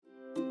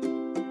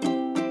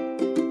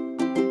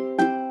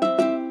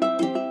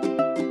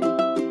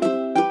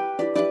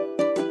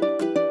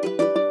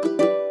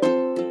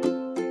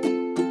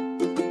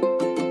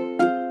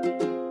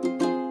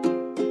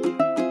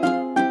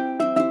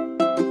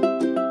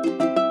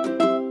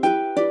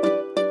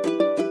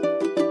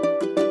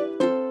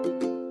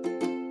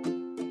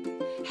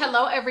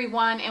Hello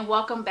everyone and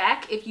welcome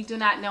back. If you do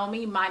not know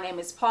me, my name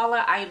is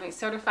Paula. I am a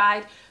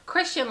certified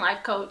Christian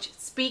life coach,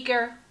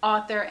 speaker,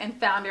 author, and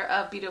founder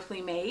of Beautifully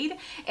Made.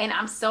 And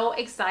I'm so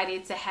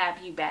excited to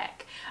have you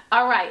back.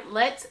 All right,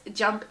 let's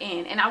jump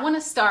in. And I want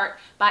to start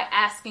by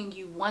asking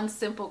you one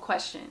simple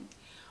question.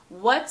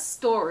 What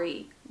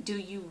story do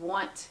you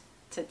want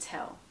to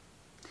tell?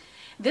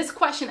 This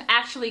question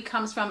actually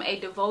comes from a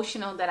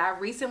devotional that I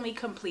recently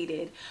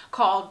completed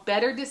called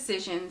Better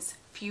Decisions,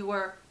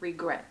 Fewer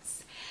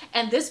Regrets.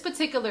 And this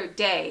particular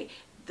day,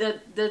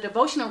 the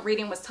devotional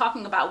reading was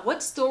talking about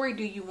what story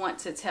do you want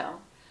to tell,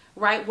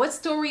 right? What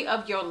story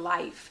of your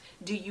life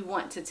do you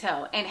want to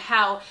tell, and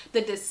how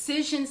the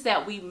decisions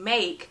that we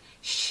make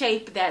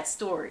shape that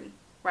story,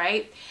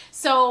 right?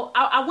 So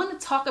I want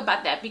to talk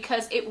about that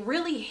because it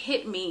really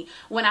hit me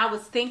when I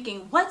was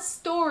thinking, what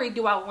story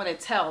do I want to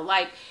tell?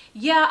 Like,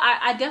 yeah,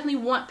 I definitely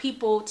want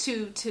people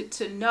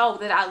to know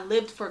that I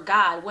lived for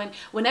God.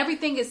 When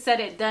everything is said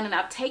and done and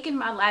I've taken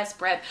my last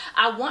breath,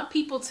 I want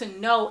people to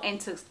know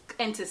and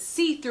to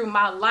see through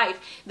my life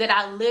that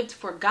I lived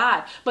for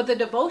God. But the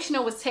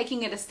devotional was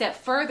taking it a step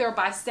further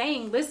by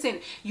saying,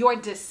 listen, your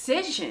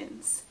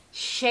decisions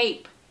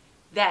shape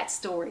that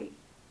story,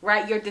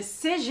 right? Your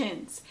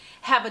decisions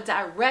have a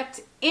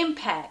direct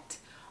impact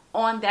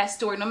on that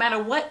story. No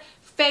matter what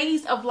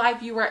phase of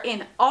life you are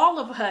in, all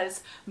of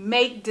us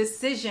make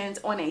decisions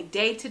on a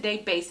day-to-day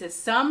basis.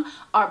 Some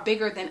are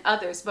bigger than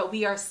others, but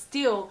we are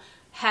still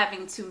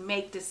having to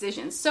make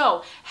decisions.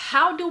 So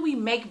how do we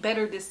make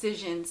better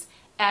decisions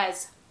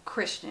as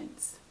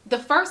Christians? The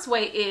first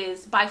way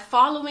is by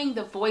following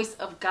the voice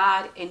of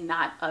God and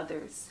not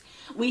others.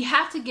 We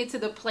have to get to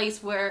the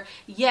place where,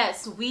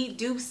 yes, we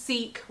do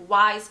seek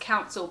wise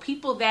counsel,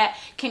 people that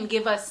can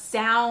give us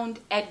sound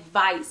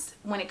advice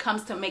when it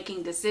comes to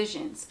making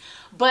decisions.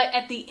 But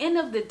at the end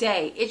of the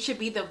day, it should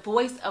be the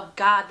voice of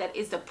God that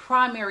is the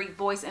primary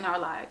voice in our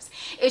lives.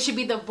 It should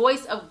be the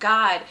voice of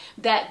God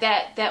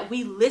that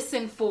we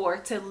listen for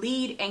to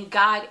lead and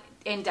guide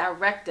and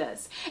direct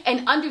us,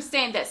 and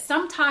understand that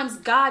sometimes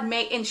God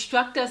may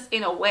instruct us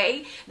in a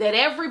way that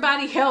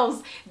everybody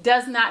else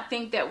does not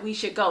think that we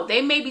should go.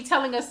 They may be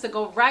telling us to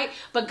go right,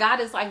 but God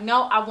is like,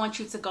 no, I want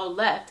you to go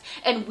left.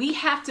 And we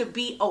have to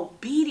be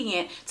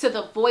obedient to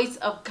the voice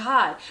of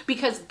God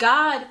because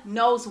God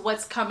knows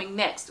what's coming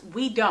next.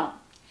 We don't.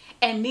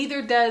 And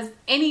neither does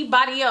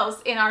anybody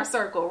else in our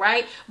circle,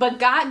 right? But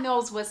God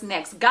knows what's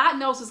next. God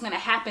knows what's going to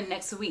happen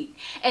next week.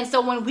 And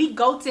so when we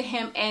go to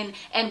him and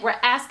we're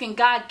asking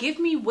God, give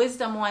me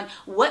wisdom on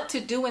what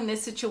to do in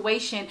this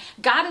situation,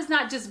 God is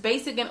not just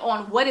basing it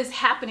on what is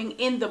happening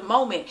in the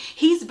moment.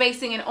 He's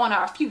basing it on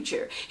our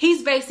future.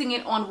 He's basing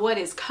it on what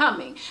is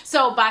coming.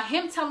 So by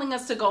him telling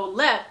us to go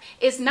left,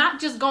 it's not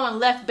just going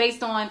left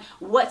based on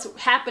what's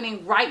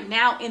happening right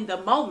now in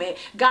the moment.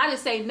 God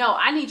is saying, no,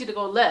 I need you to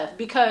go left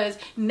because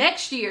next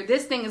year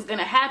this thing is going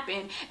to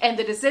happen, and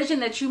the decision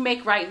that you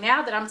make right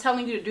now that I'm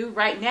telling you to do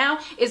right now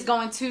is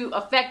going to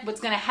affect what's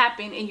going to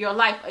happen in your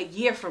life a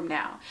year from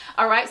now.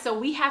 All right, so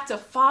we have to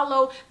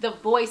follow the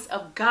voice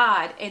of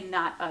God and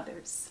not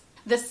others.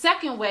 The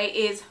second way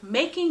is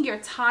making your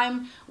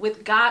time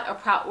with God a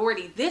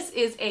priority. This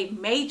is a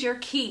major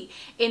key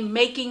in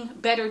making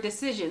better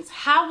decisions.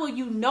 How will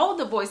you know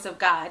the voice of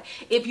God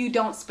if you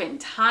don't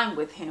spend time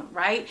with him,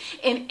 right?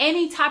 In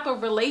any type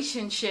of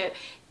relationship,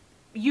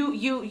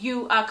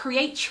 you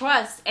create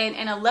trust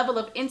and a level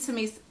of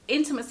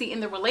intimacy in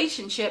the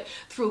relationship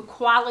through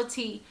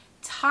quality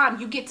time.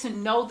 You get to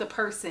know the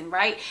person,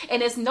 right?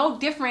 And it's no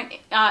different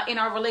in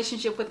our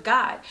relationship with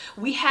God.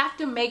 We have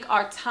to make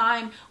our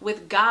time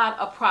with God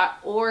a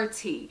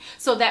priority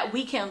so that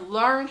we can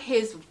learn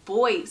his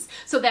voice,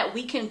 so that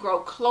we can grow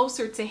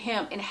closer to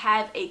him and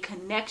have a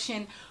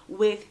connection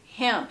with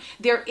him.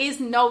 There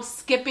is no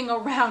skipping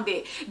around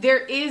it. There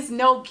is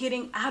no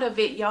getting out of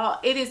it, y'all.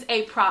 It is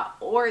a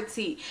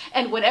priority.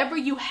 And whatever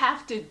you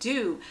have to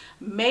do,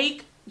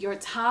 make your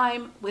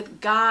time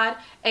with God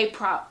a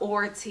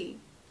priority.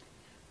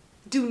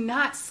 Do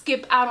not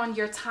skip out on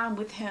your time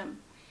with him.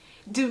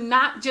 Do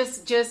not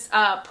just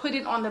put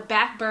it on the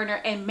back burner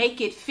and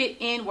make it fit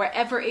in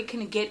wherever it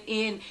can get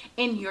in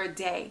your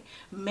day.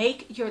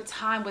 Make your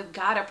time with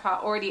God a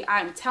priority.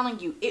 I'm telling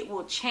you, it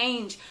will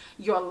change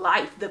your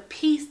life. The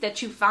peace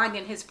that you find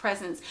in his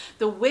presence,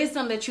 the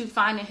wisdom that you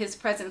find in his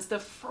presence, the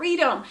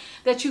freedom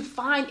that you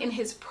find in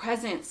his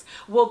presence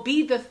will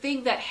be the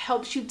thing that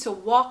helps you to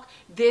walk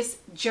this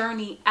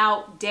journey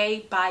out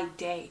day by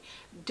day.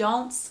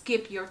 Don't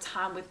skip your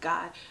time with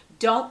God.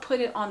 Don't put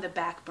it on the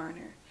back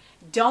burner.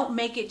 Don't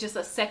make it just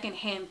a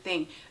secondhand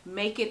thing.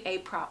 Make it a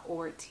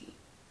priority.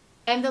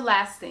 And the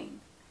last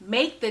thing,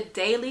 make the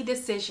daily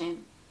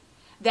decision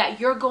that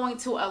you're going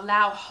to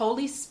allow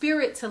Holy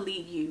Spirit to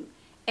lead you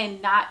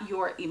and not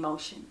your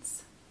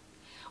emotions.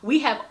 We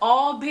have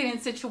all been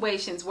in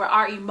situations where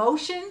our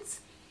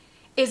emotions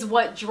is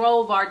what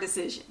drove our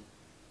decision,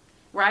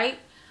 right?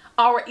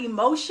 Our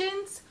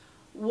emotions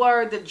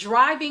were the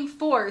driving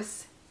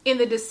force in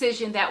the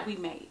decision that we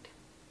made.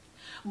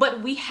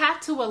 But we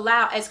have to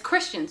allow, as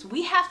Christians,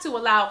 we have to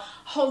allow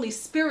Holy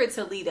Spirit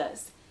to lead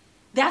us,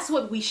 That's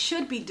what we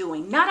should be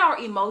doing, not our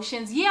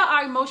emotions. Yeah,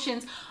 our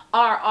emotions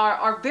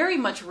are very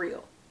much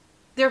real.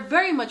 They're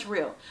very much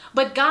real.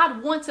 But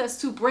God wants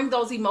us to bring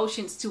those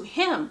emotions to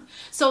him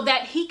so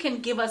that he can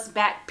give us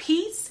back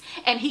peace,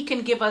 and he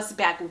can give us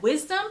back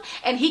wisdom,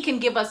 and he can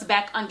give us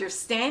back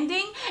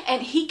understanding,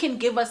 and he can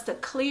give us the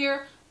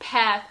clear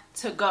path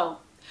to go.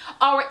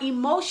 Our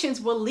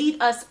emotions will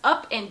lead us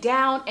up and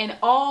down and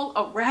all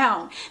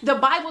around. The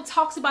Bible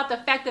talks about the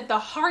fact that the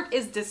heart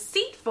is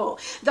deceitful.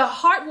 The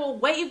heart will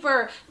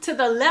waver to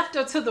the left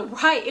or to the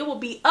right. It will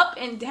be up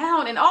and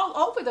down and all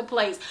over the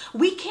place.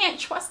 We can't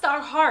trust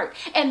our heart,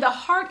 and the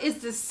heart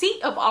is the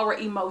seat of our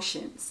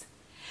emotions.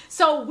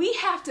 So we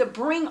have to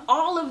bring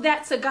all of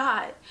that to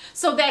God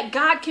so that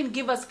God can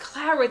give us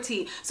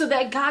clarity, so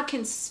that God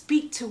can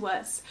speak to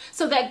us,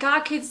 so that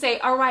God can say,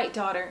 all right,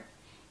 daughter,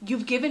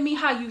 you've given me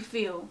how you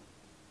feel.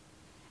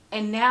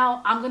 And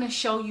now I'm going to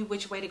show you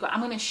which way to go.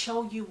 I'm going to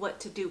show you what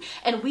to do.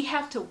 And we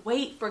have to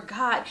wait for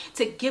God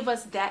to give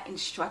us that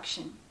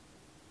instruction.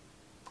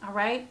 All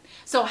right.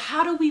 So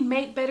how do we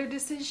make better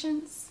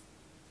decisions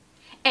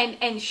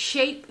and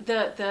shape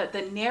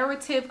the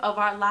narrative of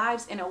our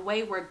lives in a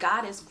way where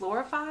God is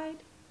glorified?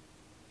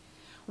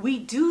 We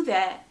do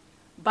that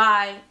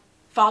by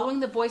following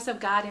the voice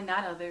of God and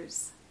not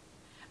others,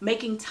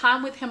 making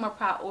time with him a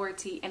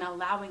priority, and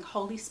allowing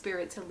Holy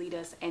Spirit to lead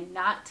us and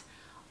not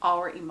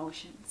our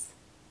emotions.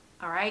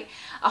 All right.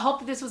 I hope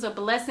that this was a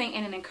blessing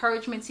and an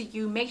encouragement to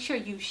you. Make sure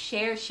you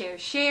share.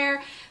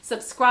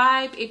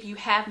 Subscribe if you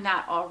have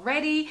not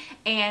already.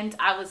 And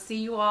I will see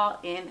you all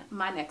in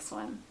my next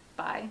one.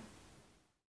 Bye.